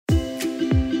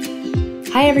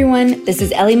Hi everyone, this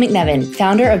is Ellie McNevin,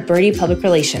 founder of Birdie Public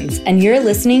Relations, and you're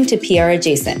listening to PR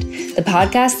Adjacent, the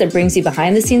podcast that brings you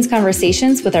behind the scenes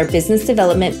conversations with our business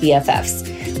development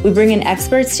BFFs. We bring in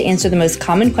experts to answer the most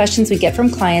common questions we get from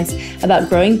clients about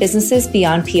growing businesses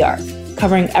beyond PR,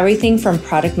 covering everything from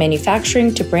product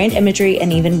manufacturing to brand imagery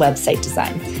and even website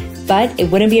design. But it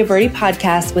wouldn't be a Birdie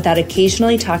podcast without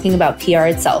occasionally talking about PR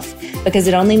itself, because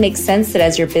it only makes sense that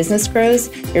as your business grows,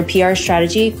 your PR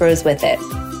strategy grows with it.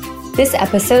 This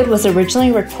episode was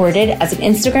originally recorded as an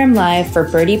Instagram Live for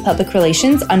Birdie Public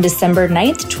Relations on December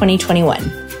 9th,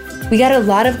 2021. We got a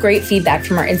lot of great feedback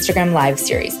from our Instagram Live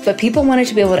series, but people wanted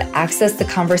to be able to access the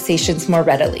conversations more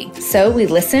readily. So we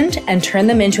listened and turned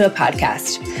them into a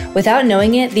podcast. Without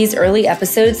knowing it, these early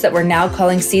episodes that we're now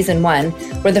calling Season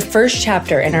 1 were the first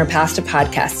chapter in our path to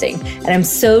podcasting. And I'm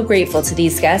so grateful to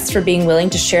these guests for being willing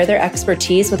to share their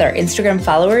expertise with our Instagram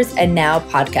followers and now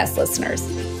podcast listeners.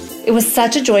 It was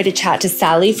such a joy to chat to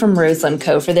Sally from Roselind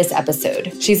Co. for this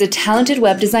episode. She's a talented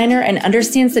web designer and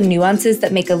understands the nuances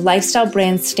that make a lifestyle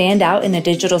brand stand out in a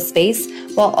digital space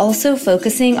while also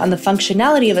focusing on the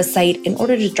functionality of a site in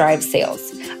order to drive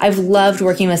sales. I've loved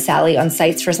working with Sally on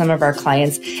sites for some of our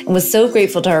clients and was so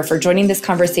grateful to her for joining this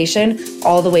conversation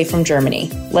all the way from Germany.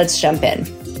 Let's jump in.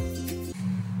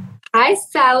 Hi,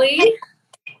 Sally.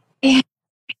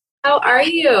 How are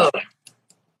you?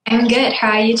 I'm good.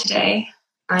 How are you today?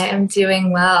 I am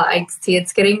doing well. I see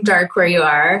it's getting dark where you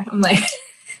are. I'm like,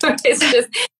 it's just,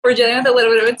 we're dealing with a little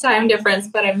bit of a time difference,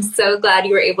 but I'm so glad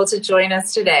you were able to join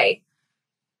us today.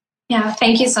 Yeah,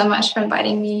 thank you so much for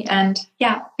inviting me. And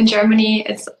yeah, in Germany,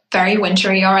 it's very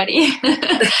wintry already.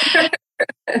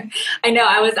 I know.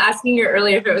 I was asking you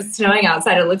earlier if it was snowing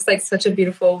outside. It looks like such a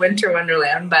beautiful winter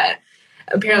wonderland, but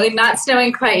apparently not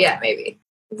snowing quite yet, maybe.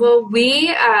 Well,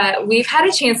 we've had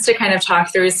a chance to kind of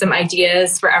talk through some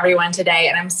ideas for everyone today,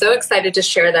 and I'm so excited to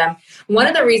share them. One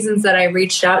of the reasons that I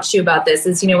reached out to you about this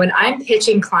is, when I'm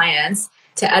pitching clients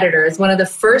to editors, one of the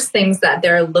first things that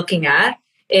they're looking at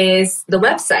is the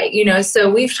website, So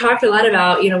we've talked a lot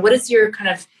about, what is your kind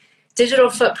of digital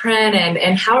footprint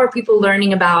and how are people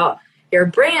learning about your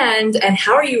brand and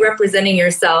how are you representing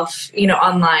yourself,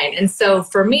 online? And so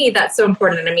for me, that's so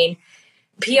important. I mean,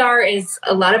 PR is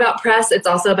a lot about press. It's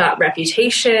also about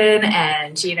reputation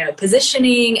and,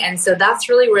 positioning. And so that's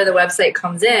really where the website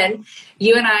comes in.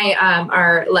 You and I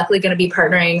are luckily going to be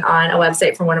partnering on a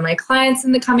website for one of my clients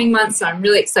in the coming months. So I'm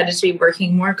really excited to be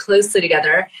working more closely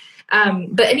together.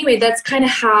 But anyway, that's kind of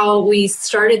how we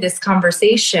started this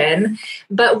conversation.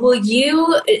 But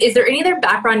is there any other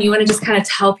background you want to just kind of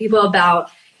tell people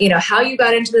about, how you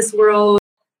got into this world?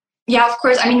 Yeah, of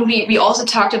course. I mean, we also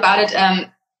talked about it.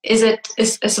 Is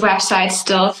website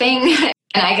still a thing?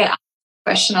 And I get asked the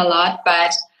question a lot,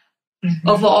 but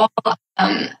overall,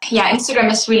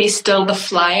 Instagram is really still the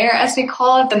flyer, as we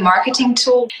call it, the marketing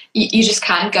tool. You just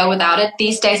can't go without it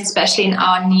these days, especially in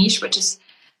our niche, which is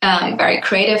very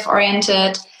creative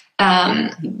oriented.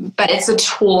 But it's a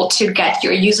tool to get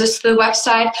your users to the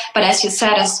website. But as you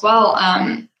said as well,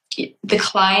 the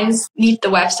clients need the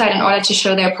website in order to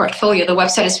show their portfolio. The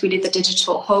website is really the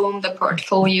digital home, the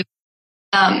portfolio.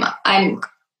 I'm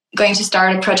going to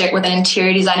start a project with an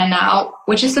interior designer now,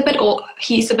 which is a bit old.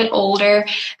 He's a bit older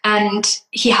and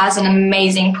he has an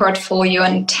amazing portfolio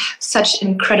and such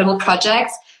incredible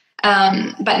projects.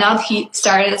 But now he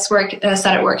started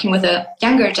working with a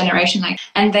younger generation,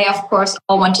 and they of course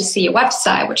all want to see a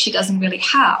website, which he doesn't really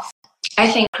have.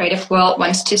 I think creative world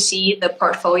wants to see the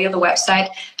portfolio, the website,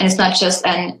 and it's not just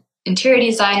an interior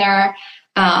designer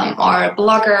or a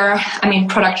blogger. I mean,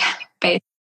 product-based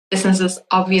businesses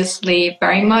obviously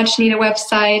very much need a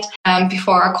website.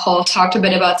 Before our call, talked a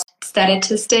bit about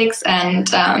statistics and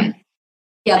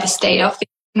the state of the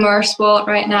e-commerce world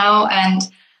right now and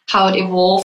how it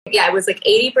evolved. Yeah, it was like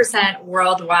 80%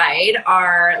 worldwide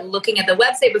are looking at the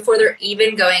website before they're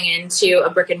even going into a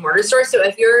brick and mortar store. So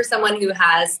if you're someone who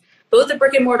has both a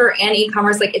brick and mortar and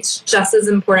e-commerce, it's just as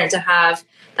important to have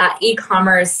that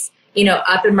e-commerce,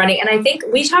 up and running. And I think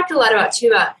we talked a lot about,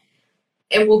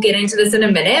 and we'll get into this in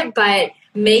a minute, but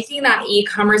making that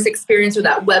e-commerce experience or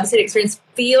that website experience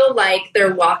feel like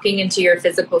they're walking into your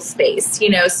physical space,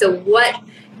 So what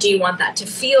do you want that to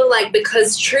feel like?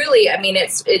 Because truly, I mean,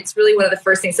 it's really one of the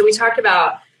first things. So we talked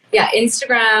about,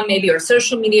 Instagram, maybe, or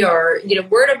social media, or,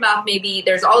 word of mouth, maybe.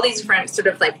 There's all these different sort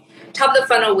of top of the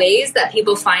funnel ways that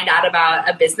people find out about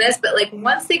a business. But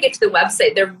once they get to the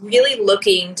website, they're really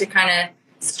looking to kind of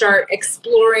start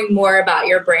exploring more about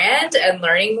your brand and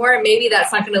learning more. And maybe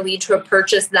that's not going to lead to a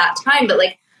purchase that time, but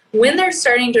when they're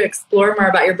starting to explore more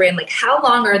about your brand, how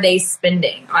long are they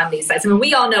spending on these sites? I mean,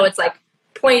 we all know it's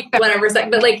point whatever second,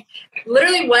 but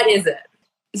literally, what is it?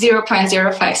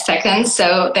 0.05 seconds.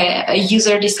 So a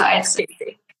user decides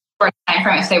for a time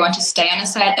frame if they want to stay on a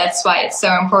site. That's why it's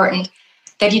so important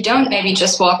that you don't maybe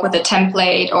just walk with a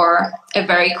template or a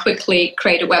very quickly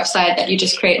create a website that you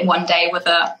just create in one day with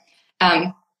a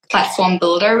platform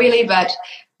builder, really, but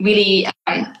really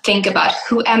think about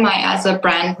who am I as a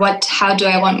brand? How do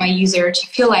I want my user to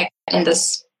feel like in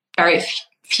this very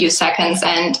few seconds?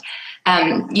 And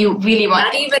you really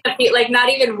want not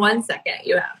even 1 second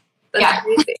you have. That's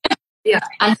crazy. Yeah.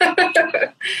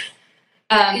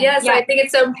 So I think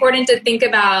it's so important to think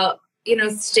about,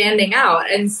 standing out.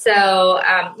 And so,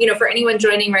 for anyone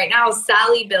joining right now,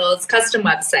 Sally builds custom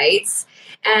websites.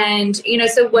 And,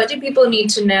 so what do people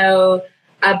need to know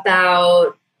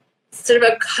about sort of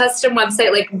a custom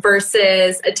website, like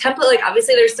versus a template? Like,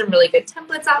 obviously there's some really good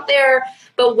templates out there,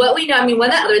 but what we know, one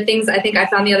of the other things I think I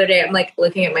found the other day, I'm like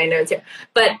looking at my notes here,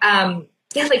 but,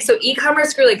 so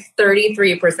e-commerce grew like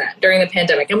 33% during the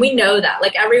pandemic. And we know that,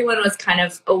 like, everyone was kind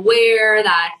of aware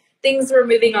that things were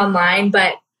moving online,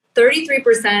 but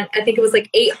 33%, I think it was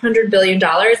like $800 billion.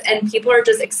 And people are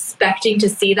just expecting to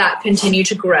see that continue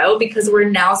to grow because we're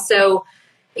now so,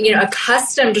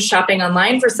 accustomed to shopping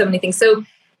online for so many things. So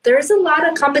there's a lot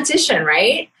of competition,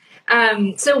 right?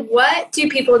 So what do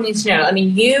people need to know?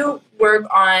 You work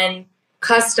on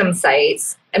custom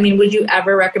sites. Would you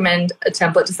ever recommend a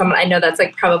template to someone? I know that's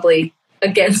like probably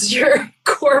against your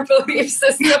core belief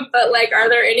system, but like, are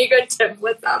there any good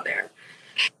templates out there?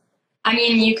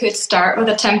 You could start with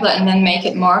a template and then make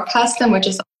it more custom, which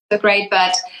is also great.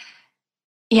 But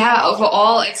yeah,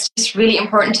 overall, it's just really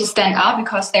important to stand out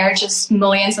because there are just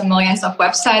millions and millions of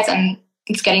websites and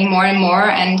it's getting more and more.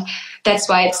 And that's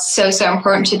why it's so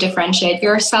important to differentiate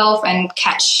yourself and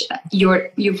catch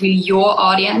your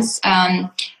audience. And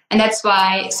that's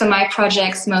why, so my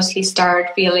projects mostly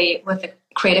start really with the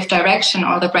creative direction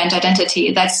or the brand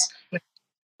identity. That's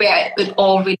where it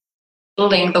all really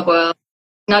building the world,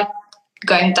 not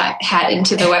going head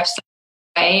into the website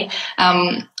way.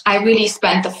 I really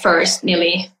spent the first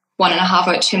nearly 1.5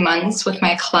 or 2 months with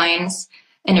my clients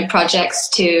in the projects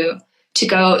to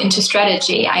go into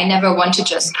strategy. I never want to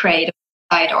just create a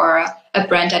website or a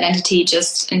brand identity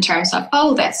just in terms of,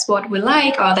 oh, that's what we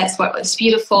like or that's what was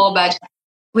beautiful, but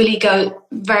really go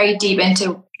very deep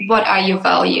into what are your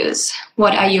values,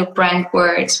 what are your brand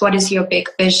words, what is your big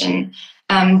vision,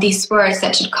 these words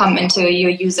that should come into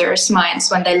your users' minds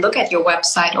when they look at your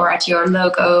website or at your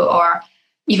logo or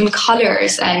even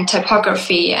colors and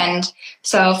typography. And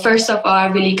so first of all, I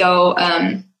really go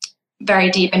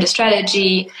very deep into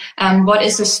strategy. What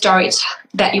is the story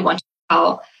that you want to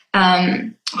tell?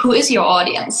 Who is your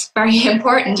audience? Very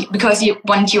important because you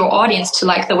want your audience to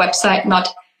like the website, not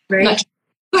right.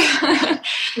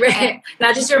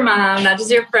 Not just your mom, not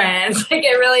just your friends. Like,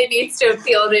 it really needs to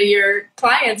appeal to your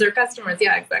clients or customers.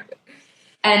 Yeah, exactly.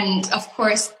 And of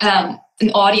course, an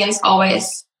audience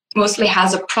always mostly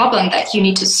has a problem that you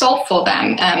need to solve for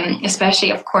them,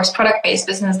 especially, of course, product-based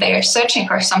business. They are searching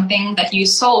for something that you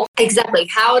solve. Exactly.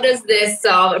 How does this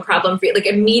solve a problem for you? Like,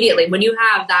 immediately when you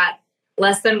have that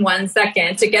less than 1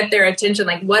 second to get their attention,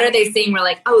 like, what are they seeing? We're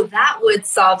like, oh, that would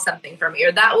solve something for me,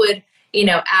 or that would,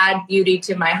 add beauty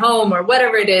to my home, or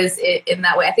whatever it is in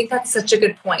that way. I think that's such a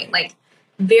good point. Like,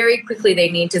 very quickly they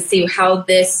need to see how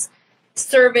this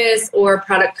service or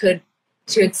product could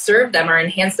serve them or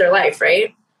enhance their life,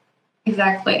 right?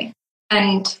 Exactly.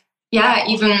 And yeah,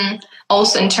 even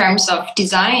also in terms of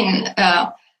design,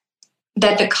 that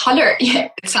the color,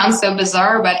 it sounds so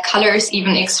bizarre, but colors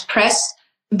even express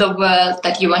the world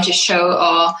that you want to show,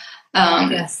 or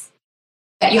yes,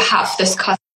 that you have this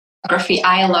typography.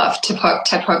 I love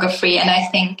typography, and I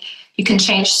think you can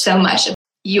change so much.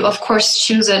 You, of course,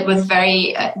 choose it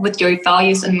with your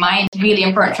values in mind. Really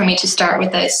important for me to start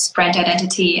with this brand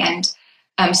identity and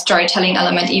storytelling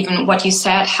element. Even what you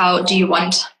said, how do you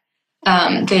want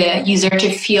the user to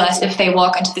feel as if they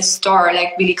walk into the store,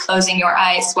 like really closing your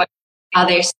eyes? What are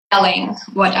they selling?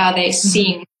 What are they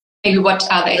seeing? Maybe what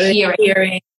are they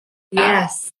hearing?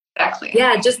 Yes. Exactly.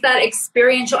 Yeah, just that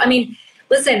experiential.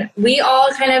 Listen, we all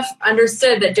kind of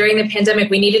understood that during the pandemic,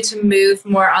 we needed to move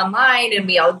more online, and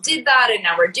we all did that, and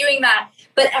now we're doing that.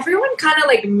 But everyone kind of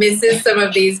like misses some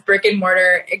of these brick and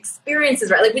mortar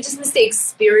experiences, right? Like, we just miss the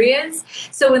experience.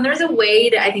 So when there's a way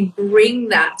to, I think, bring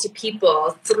that to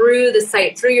people through the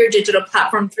site, through your digital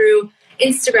platform, through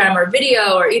Instagram or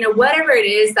video or, whatever it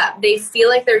is, that they feel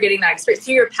like they're getting that experience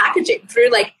through your packaging,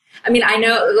 through I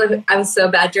know I was so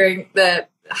bad during the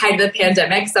height of the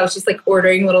pandemic, so I was just like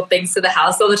ordering little things to the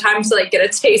house all the time to like get a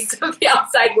taste of the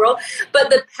outside world. But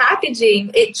the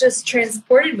packaging, it just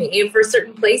transported me. For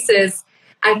certain places,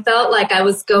 I felt like I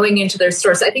was going into their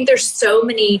stores. I think there's so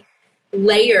many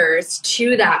layers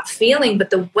to that feeling, but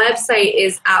the website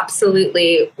is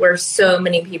absolutely where so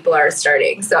many people are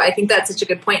starting. So I think that's such a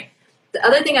good point. The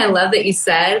other thing I love that you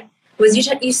said was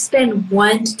you spend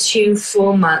 1 to 2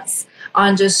 full months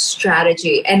on just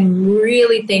strategy and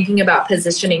really thinking about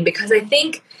positioning, because I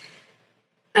think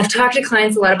I've talked to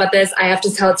clients a lot about this. I have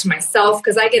to tell it to myself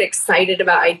because I get excited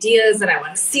about ideas and I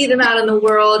want to see them out in the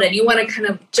world, and you want to kind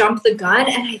of jump the gun.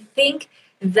 And I think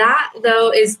that,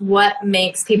 though, is what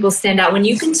makes people stand out. When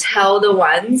you can tell the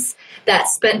ones that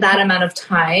spent that amount of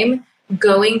time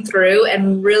going through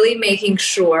and really making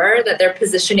sure that their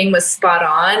positioning was spot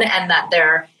on and that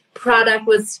their product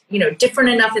was, different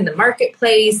enough in the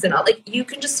marketplace and all, like, you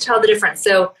can just tell the difference.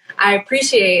 So I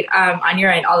appreciate on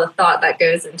your end all the thought that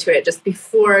goes into it just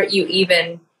before you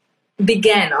even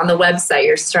begin on the website.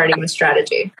 You're starting with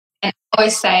strategy. And I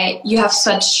always say you have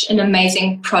such an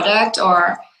amazing product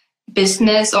or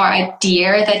business or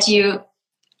idea that you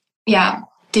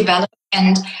develop,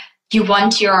 and you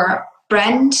want your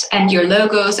brand and your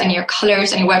logos and your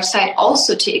colors and your website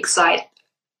also to excite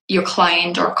your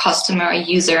client or customer or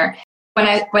user. When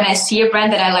I see a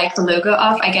brand that I like the logo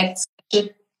of, I get such a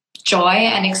joy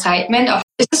and excitement of,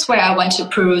 this is where I want to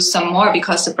peruse some more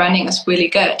because the branding is really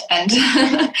good. And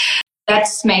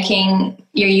that's making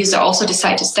your user also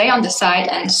decide to stay on the site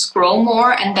and scroll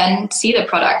more and then see the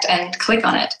product and click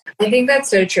on it. I think that's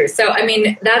so true. So, I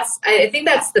think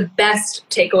that's the best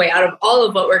takeaway out of all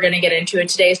of what we're going to get into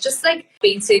today, is just like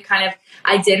being to kind of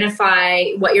identify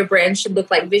what your brand should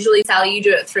look like visually. Sally, you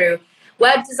do it through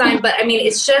web design, but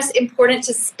it's just important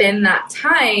to spend that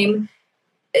time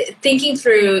thinking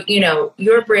through,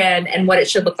 your brand and what it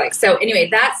should look like. So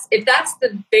anyway, if that's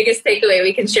the biggest takeaway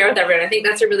we can share with everyone, I think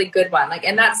that's a really good one.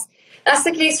 And that's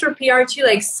the case for PR too.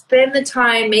 Spend the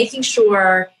time making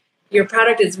sure your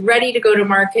product is ready to go to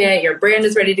market, your brand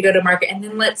is ready to go to market, and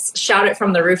then let's shout it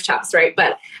from the rooftops, right?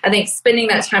 But I think spending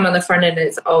that time on the front end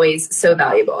is always so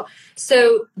valuable.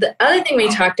 So the other thing we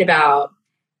talked about,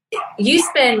 you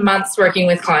spend months working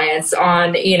with clients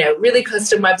on, really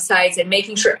custom websites and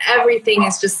making sure everything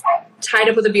is just tied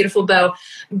up with a beautiful bow.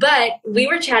 But we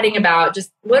were chatting about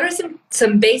just what are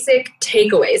some basic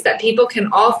takeaways that people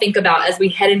can all think about as we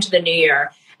head into the new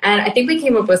year. And I think we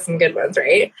came up with some good ones,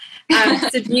 right?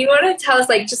 So do you want to tell us,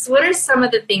 just what are some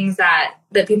of the things that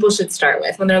people should start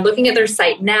with when they're looking at their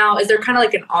site now? Is there kind of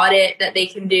like an audit that they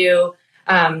can do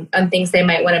on things they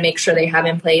might want to make sure they have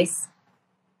in place?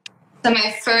 So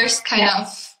my first kind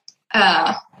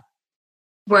of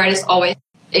word is always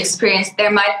experience. There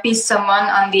might be someone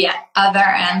on the other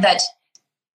end that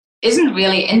isn't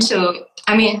really into,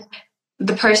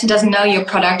 the person doesn't know your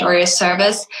product or your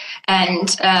service,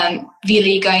 and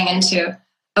really going into,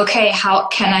 okay, how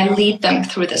can I lead them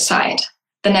through the site,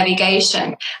 the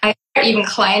navigation? I hear even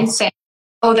clients say,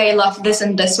 oh, they love this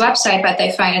and this website, but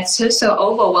they find it so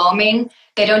overwhelming.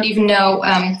 They don't even know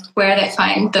where they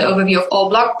find the overview of all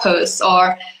blog posts.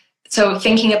 Or so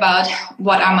thinking about,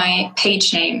 what are my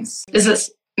page names? Is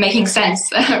this making sense?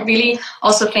 Really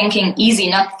also thinking easy,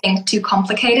 not think too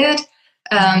complicated,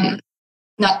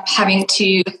 not having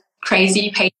too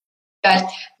crazy pages, but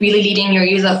really leading your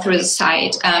user through the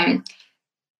site.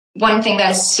 One thing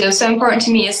that is so important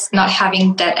to me is not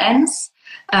having dead ends.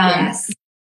 Yes.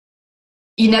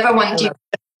 You never want to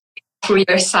through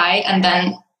your site and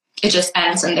then it just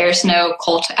ends and there's no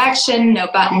call to action, no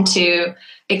button to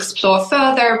explore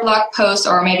further blog posts,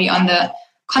 or maybe on the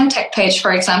contact page,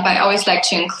 for example, I always like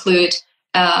to include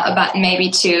a button maybe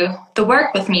to the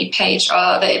work with me page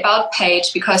or the about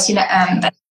page, because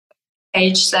that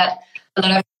page that a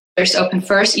lot of users open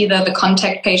first, either the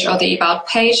contact page or the about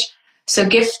page. So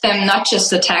give them not just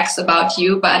the text about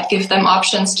you, but give them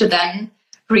options to then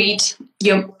read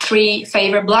your 3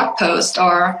 favorite blog posts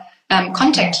or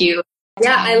contact you.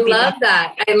 Yeah, I love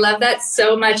that. I love that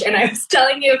so much. And I was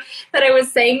telling you that I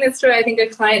was saying this to, I think, a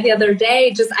client the other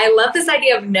day. Just, I love this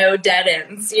idea of no dead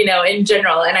ends, in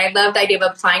general. And I love the idea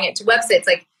of applying it to websites.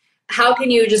 How can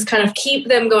you just kind of keep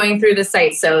them going through the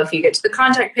site? So if you get to the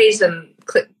contact page, then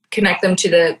connect them to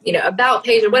the, about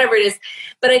page or whatever it is.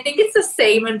 But I think it's the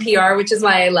same in PR, which is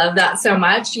why I love that so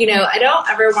much. I don't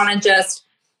ever want to just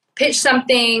pitch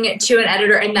something to an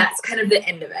editor and that's kind of the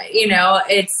end of it.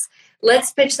 It's,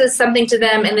 let's pitch something to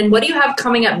them, and then what do you have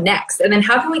coming up next? And then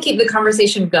how can we keep the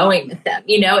conversation going with them?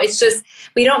 It's just,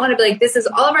 we don't want to be like, this is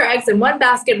all of our eggs in one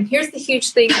basket, and here's the huge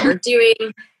thing that we're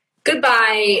doing.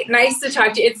 Goodbye. Nice to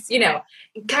talk to you. It's,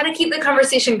 kind of keep the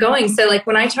conversation going. So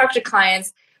when I talk to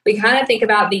clients, we kind of think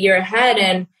about the year ahead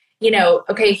and,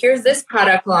 okay, here's this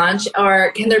product launch,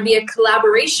 or can there be a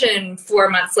collaboration 4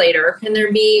 months later? Can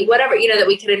there be whatever, that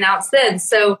we could announce then?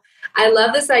 So I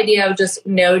love this idea of just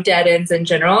no dead ends in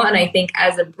general. And I think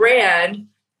as a brand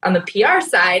on the PR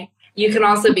side, you can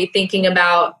also be thinking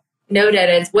about no dead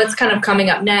ends, what's kind of coming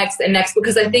up next and next,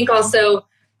 because I think also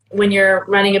when you're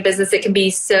running a business, it can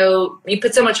be you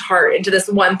put so much heart into this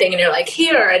one thing and you're like,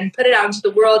 here, and put it out into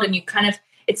the world. And you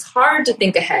it's hard to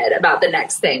think ahead about the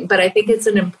next thing, but I think it's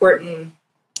an important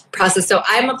process. So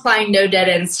I'm applying no dead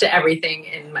ends to everything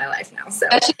in my life now. So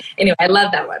anyway, I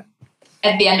love that one.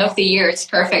 At the end of the year, it's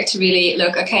perfect to really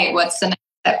look, okay, what's the next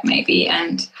step maybe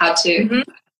and how to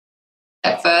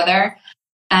step further.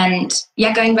 And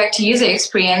going back to user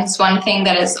experience, one thing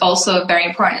that is also very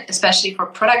important, especially for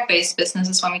product-based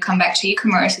businesses, when we come back to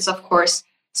e-commerce, is of course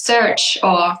search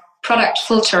or product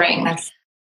filtering. Yes.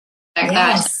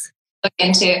 That. Look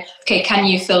into, okay, can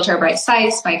you filter by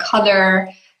size, by color,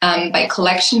 by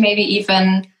collection, maybe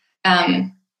even?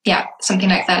 Something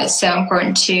like that is so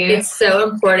important too. It's so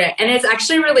important. And it's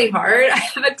actually really hard. I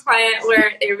have a client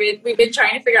where we've been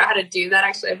trying to figure out how to do that.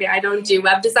 Actually, I mean, I don't do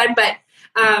web design, but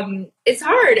it's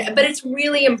hard, but it's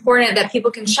really important that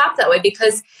people can shop that way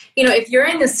because, if you're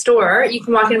in the store, you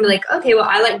can walk in and be like, okay, well,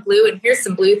 I like blue and here's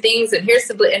some blue things and here's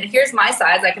some blue and here's my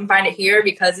size. I can find it here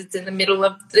because it's in the middle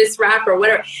of this rack or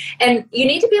whatever. And you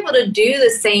need to be able to do the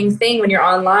same thing when you're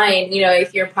online,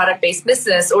 if you're a product-based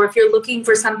business or if you're looking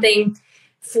for something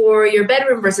for your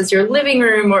bedroom versus your living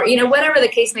room or, whatever the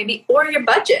case may be, or your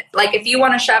budget. Like if you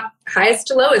want to shop highest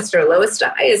to lowest or lowest to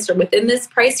highest or within this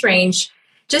price range,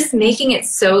 just making it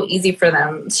so easy for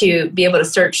them to be able to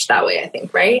search that way, I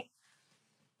think, right?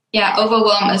 Yeah,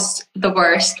 overwhelm is the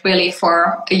worst really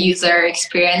for a user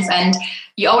experience. And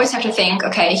you always have to think,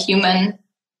 okay, human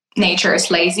nature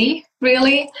is lazy,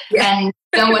 really. Yeah. And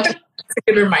don't want to That's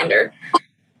a good reminder.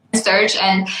 Search.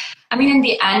 And I mean, in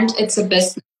the end, it's a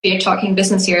business. We're talking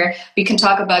business here. We can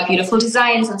talk about beautiful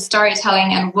designs and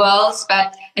storytelling and worlds,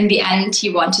 but in the end,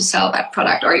 you want to sell that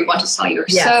product or you want to sell your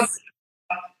service.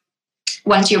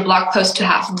 Want your blog post to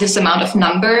have this amount of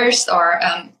numbers or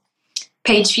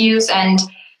page views. And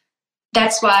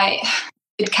that's why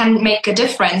it can make a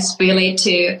difference really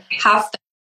to have the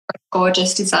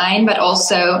gorgeous design, but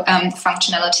also the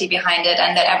functionality behind it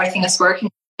and that everything is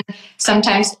working.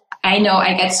 Sometimes I know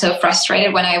I get so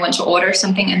frustrated when I want to order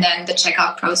something and then the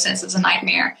checkout process is a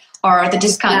nightmare or the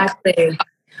discount. Exactly.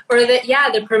 Or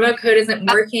the promo code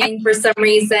isn't working for some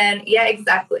reason. Yeah,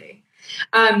 exactly.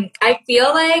 I feel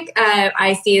like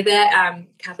I see that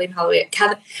Kathleen Holloway,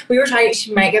 we were talking,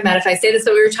 she might get mad if I say this,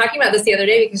 but we were talking about this the other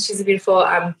day because she's a beautiful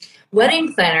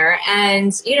wedding planner.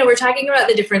 And, we're talking about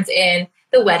the difference in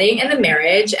the wedding and the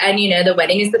marriage. And, the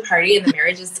wedding is the party and the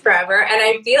marriage is forever. And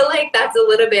I feel like that's a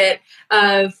little bit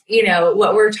of,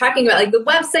 what we're talking about, like the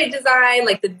website design,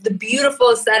 like the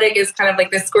beautiful aesthetic is kind of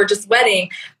like this gorgeous wedding.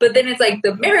 But then it's like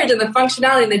the marriage and the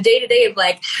functionality and the day-to-day of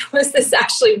like, how is this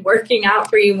actually working out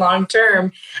for you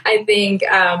long-term, I think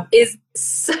is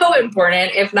so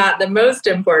important, if not the most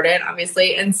important,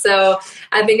 obviously. And so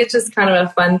I think it's just kind of a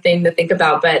fun thing to think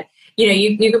about. But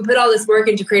you can put all this work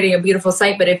into creating a beautiful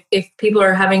site, but if people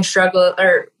are having struggles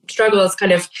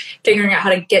kind of figuring out how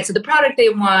to get to the product they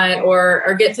want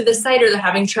or get to the site, or they're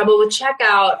having trouble with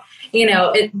checkout,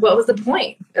 what was the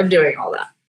point of doing all that?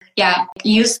 Yeah,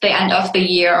 use the end of the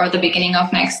year or the beginning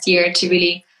of next year to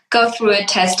really go through it,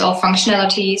 test all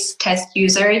functionalities, test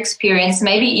user experience,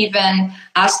 maybe even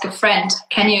ask a friend,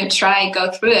 can you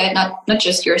go through it? Not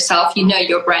just yourself,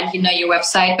 your brand, your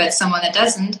website, but someone that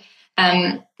doesn't.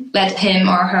 Let him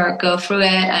or her go through it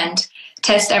and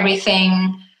test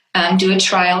everything, do a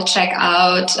trial, check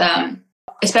out.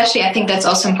 Especially, I think that's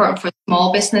also important for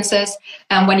small businesses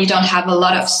when you don't have a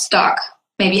lot of stock,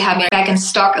 maybe having a back in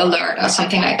stock alert or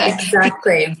something like that.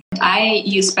 Exactly. I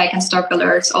use back in stock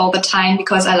alerts all the time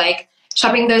because I like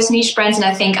shopping those niche brands. And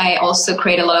I think I also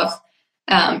create a lot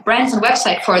of brands and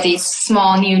website for these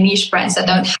small new niche brands that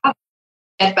don't have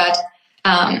it. But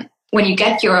when you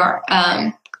get your...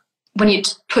 when you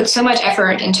put so much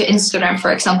effort into Instagram,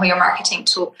 for example, your marketing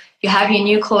tool, you have your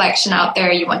new collection out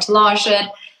there, you want to launch it,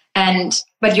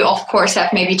 but you of course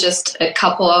have maybe just a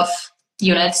couple of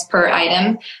units per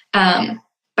item.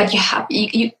 But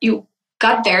you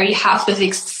got there, you have this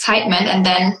excitement, and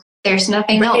then there's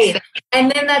nothing else.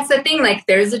 And then that's the thing, like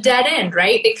there's a dead end,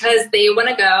 right? Because they want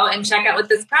to go and check out with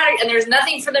this product and there's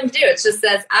nothing for them to do. It just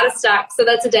says out of stock. So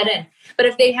that's a dead end. But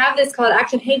if they have this call to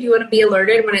action, hey, do you want to be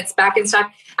alerted when it's back in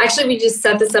stock? Actually, we just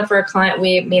set this up for a client,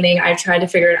 meaning I tried to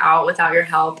figure it out without your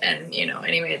help. And,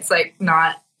 anyway, it's like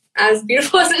not as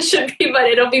beautiful as it should be, but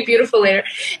it'll be beautiful later.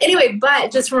 Anyway,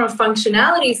 but just from a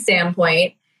functionality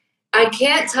standpoint, I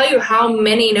can't tell you how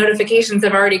many notifications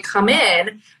have already come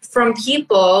in from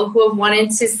people who have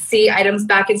wanted to see items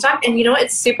back in stock. And you know what?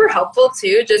 It's super helpful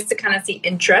too, just to kind of see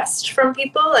interest from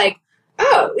people. Like,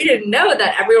 oh, we didn't know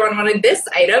that everyone wanted this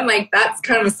item. Like, that's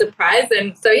kind of a surprise.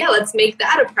 And so, yeah, let's make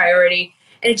that a priority.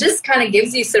 And it just kind of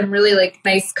gives you some really like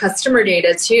nice customer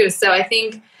data too. So I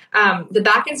think the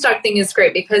back in stock thing is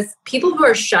great because people who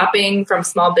are shopping from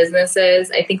small businesses,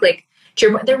 I think like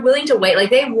they're willing to wait. Like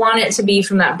they want it to be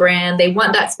from that brand. They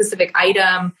want that specific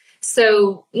item.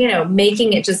 So, you know,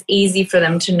 making it just easy for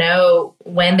them to know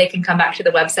when they can come back to the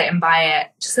website and buy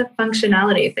it, just a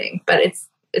functionality thing, but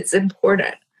it's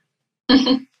important.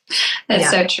 That's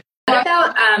so true. What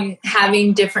about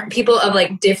having different people of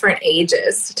like different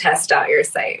ages to test out your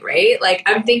site, right? Like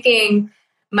I'm thinking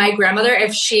my grandmother,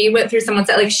 if she went through someone's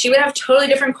site, like she would have totally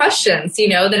different questions, you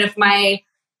know, than if my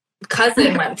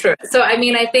cousin went through it. So, I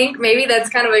mean, I think maybe that's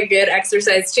kind of a good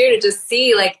exercise too, to just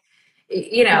see like,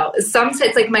 you know, some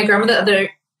sites like my grandmother a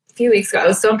few weeks ago, I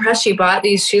was so impressed. She bought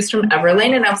these shoes from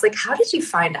Everlane and I was like, how did you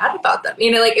find out about them?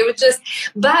 You know, like it was just,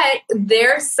 but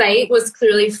their site was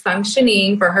clearly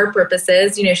functioning for her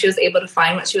purposes. You know, she was able to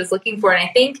find what she was looking for. And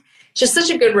I think just such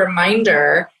a good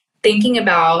reminder thinking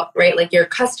about, right, like your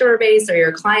customer base or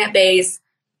your client base,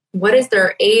 what is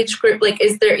their age group? Like,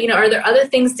 is there, you know, are there other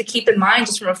things to keep in mind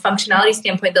just from a functionality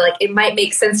standpoint that like it might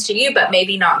make sense to you, but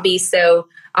maybe not be so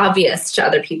obvious to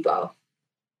other people?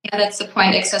 Yeah, that's the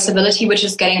point. Accessibility, which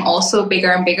is getting also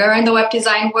bigger and bigger in the web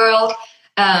design world.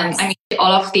 I mean,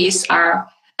 all of these are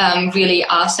really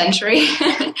our century.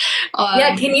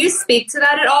 Yeah, can you speak to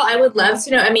that at all? I would love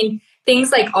to know. I mean,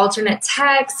 things like alternate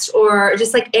text or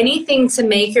just like anything to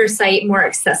make your site more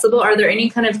accessible. Are there any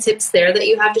kind of tips there that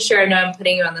you have to share? I know I'm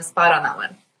putting you on the spot on that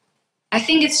one. I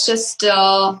think it's just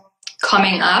still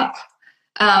coming up.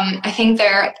 I think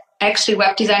there are actually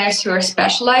web designers who are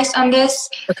specialized on this.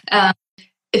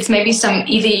 It's maybe some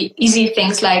easy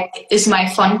things like, is my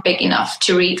font big enough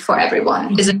to read for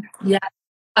everyone? Is it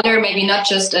color, maybe not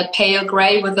just a pale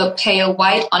gray with a pale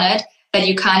white on it that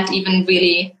you can't even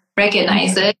really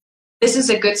recognize it? This is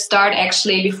a good start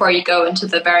actually before you go into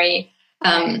the very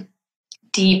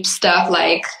deep stuff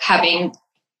like having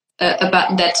a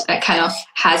button that kind of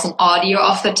has an audio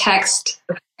of the text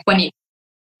when you,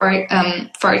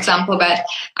 for example. But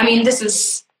I mean, this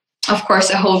is of course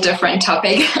a whole different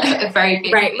topic. A very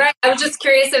big right. I was just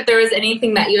curious if there was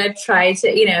anything that you had tried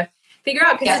to, you know, figure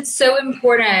out because it's so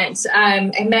important.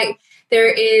 And Meg, there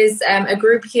is a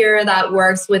group here that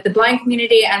works with the blind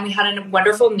community, and we had a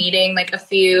wonderful meeting like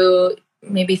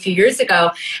maybe a few years ago,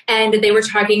 and they were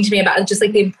talking to me about just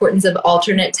like the importance of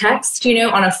alternate text, you know,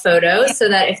 on a photo, so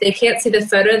that if they can't see the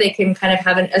photo, they can kind of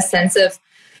have a sense of,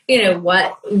 you know,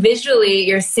 what visually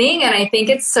you're seeing. And I think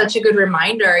it's such a good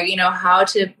reminder, you know, how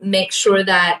to make sure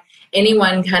that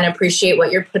anyone can appreciate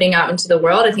what you're putting out into the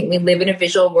world. I think we live in a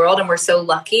visual world and we're so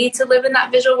lucky to live in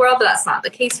that visual world, but that's not the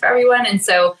case for everyone. And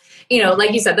so, you know,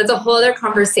 like you said, that's a whole other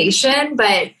conversation,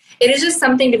 but it is just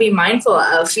something to be mindful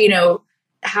of. You know,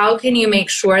 how can you make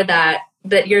sure that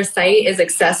your site is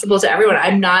accessible to everyone?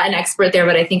 I'm not an expert there,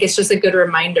 but I think it's just a good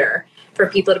reminder for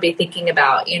people to be thinking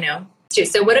about, you know.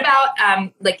 So what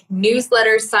about like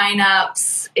newsletter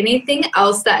signups, anything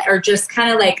else that are just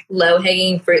kind of like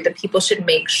low-hanging fruit that people should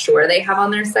make sure they have on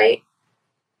their site?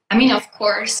 I mean, of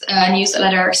course,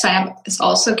 newsletter signup is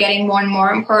also getting more and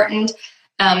more important.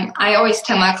 I always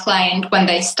tell my client when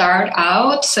they start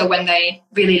out, so when they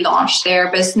really launch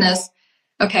their business,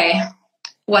 okay,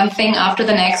 one thing after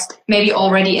the next, maybe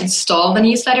already install the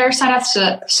newsletter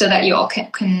signup so that you all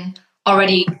can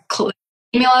already click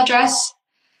email address.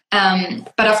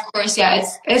 But of course, yeah,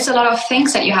 it's a lot of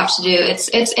things that you have to do. It's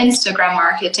Instagram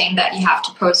marketing that you have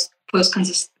to post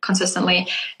consistently.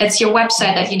 It's your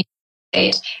website that you need to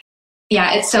update.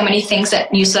 Yeah, it's so many things that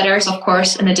newsletters, of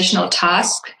course, an additional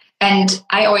task. And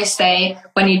I always say,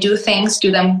 when you do things, do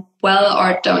them well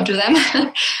or don't do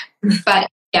them. But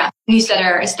yeah,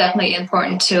 newsletter is definitely an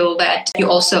important tool that you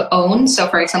also own. So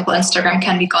for example, Instagram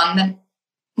can be gone the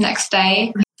next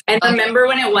day. And remember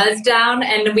when it was down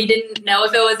and we didn't know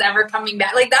if it was ever coming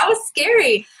back? Like, that was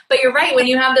scary. But you're right. When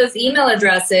you have those email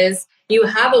addresses, you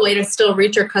have a way to still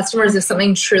reach your customers if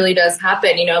something truly does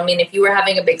happen. You know, I mean, if you were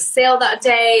having a big sale that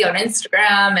day on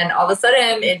Instagram and all of a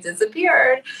sudden it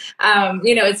disappeared,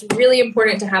 you know, it's really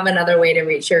important to have another way to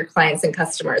reach your clients and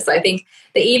customers. So I think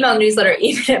the email newsletter,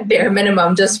 even at bare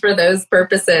minimum, just for those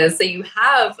purposes, so you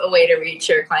have a way to reach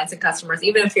your clients and customers,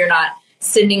 even if you're not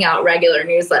sending out regular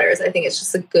newsletters. I think it's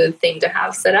just a good thing to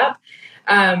have set up.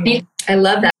 I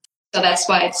love that. So that's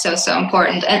why it's so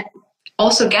important. And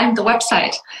also, again, the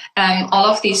website. All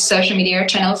of these social media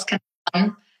channels can be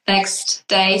done next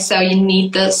day. So you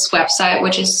need this website,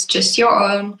 which is just your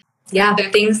own. Yeah, the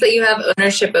things that you have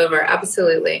ownership over.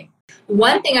 Absolutely.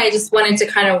 One thing I just wanted to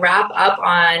kind of wrap up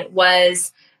on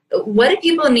was, what do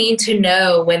people need to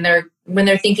know when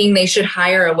they're thinking they should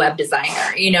hire a web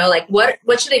designer? You know, like what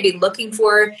should they be looking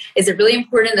for? Is it really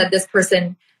important that this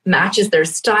person matches their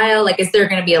style? Like, is there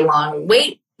going to be a long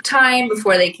wait time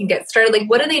before they can get started? Like,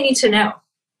 what do they need to know?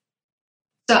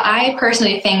 So I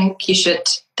personally think you should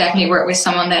definitely work with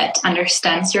someone that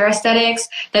understands your aesthetics.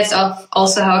 That's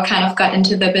also how I kind of got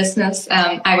into the business.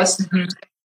 I was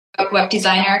a web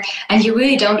designer, and you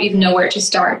really don't even know where to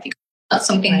start, because that's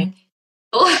something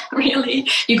really,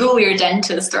 you Google your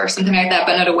dentist or something like that,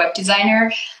 but not a web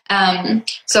designer.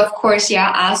 So of course,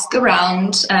 ask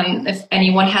around if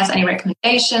anyone has any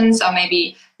recommendations, or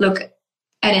maybe look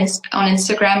at on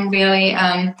Instagram, really.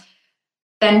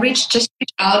 Then reach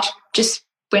out. Just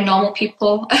we're normal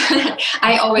people.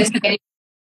 I always say,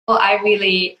 I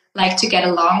really like to get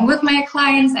along with my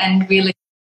clients and really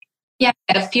get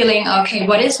a feeling, okay,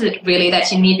 what is it really that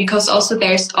you need? Because also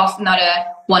there's often not a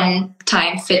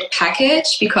one-time fit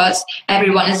package, because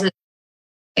everyone is at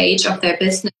the stage of their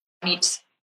business, needs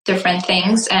different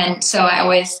things. And so I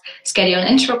always schedule an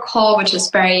intro call, which is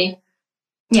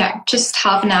just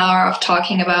half an hour of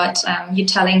talking about you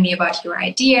telling me about your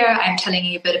idea. I'm telling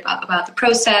you a bit about the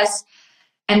process.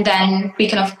 And then we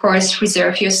can, of course,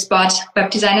 reserve your spot.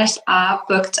 Web designers are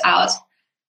booked out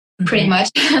pretty much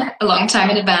a long time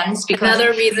in advance. Because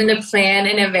another reason to plan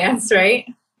in advance, right?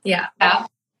 Yeah.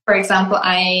 For example,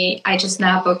 I just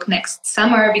now book next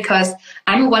summer because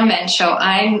I'm a one-man show.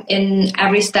 I'm in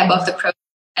every step of the process.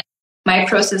 My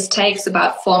process takes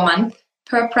about 4 months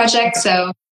per project.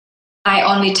 So I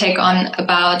only take on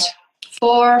about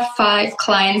 4 or 5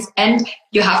 clients. And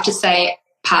you have to say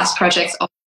past projects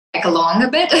drag along a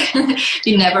bit.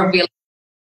 You never really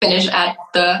finish at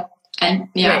the end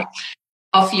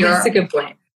of your... That's a good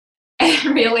point.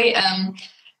 Really.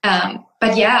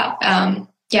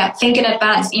 Think in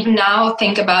advance. Even now,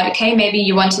 think about, okay, maybe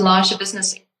you want to launch a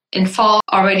business in fall,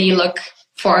 already look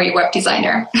for a web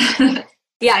designer.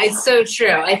 Yeah, it's so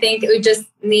true. I think we just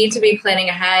need to be planning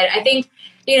ahead. I think,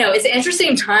 it's an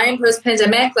interesting time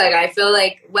post-pandemic. Like, I feel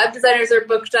like web designers are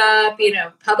booked up,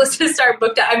 publicists are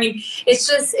booked up. I mean,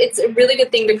 it's a really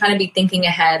good thing to kind of be thinking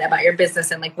ahead about your business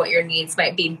and like what your needs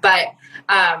might be. But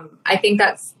I think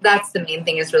that's the main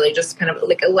thing, is really just kind of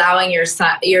like allowing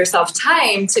yourself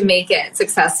time to make it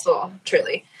successful,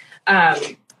 truly.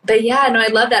 But yeah, no, I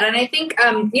love that. And I think,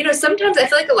 sometimes I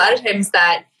feel like a lot of times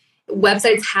that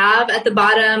websites have at the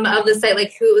bottom of the site,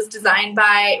 like who it was designed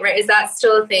by, right? Is that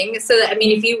still a thing? So that,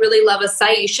 if you really love a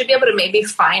site, you should be able to maybe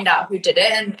find out who did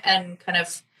it and kind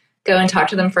of go and talk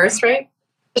to them first, right?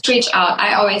 Just reach out.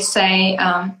 I always say,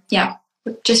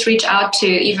 just reach out to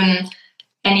even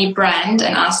any brand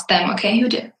and ask them, okay, who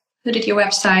did your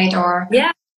website, or do you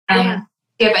have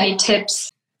any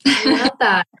tips? I love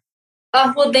that.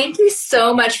 Oh, well, thank you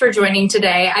so much for joining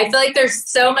today. I feel like there's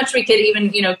so much we could even,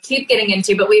 keep getting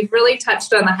into, but we've really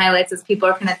touched on the highlights as people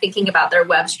are kind of thinking about their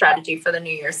web strategy for the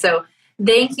new year. So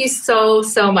thank you so,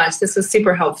 so much. This was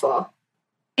super helpful.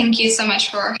 Thank you so much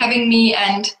for having me.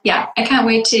 And I can't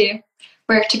wait to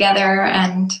work together,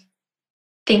 and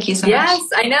thank you so much. Yes,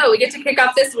 I know. We get to kick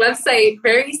off this website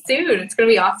very soon. It's going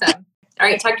to be awesome. All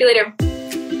right. Talk to you later.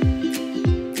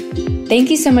 Thank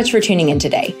you so much for tuning in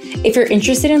today. If you're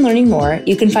interested in learning more,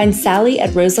 you can find Sally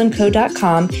at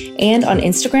roselindco.com and on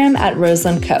Instagram at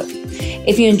roselindco.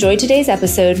 If you enjoyed today's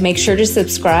episode, make sure to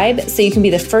subscribe so you can be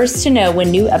the first to know when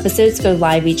new episodes go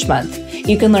live each month.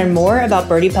 You can learn more about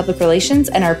Birdie Public Relations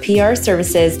and our PR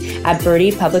services at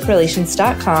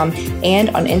birdiepublicrelations.com and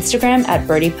on Instagram at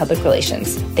Birdie Public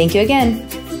Relations. Thank you again.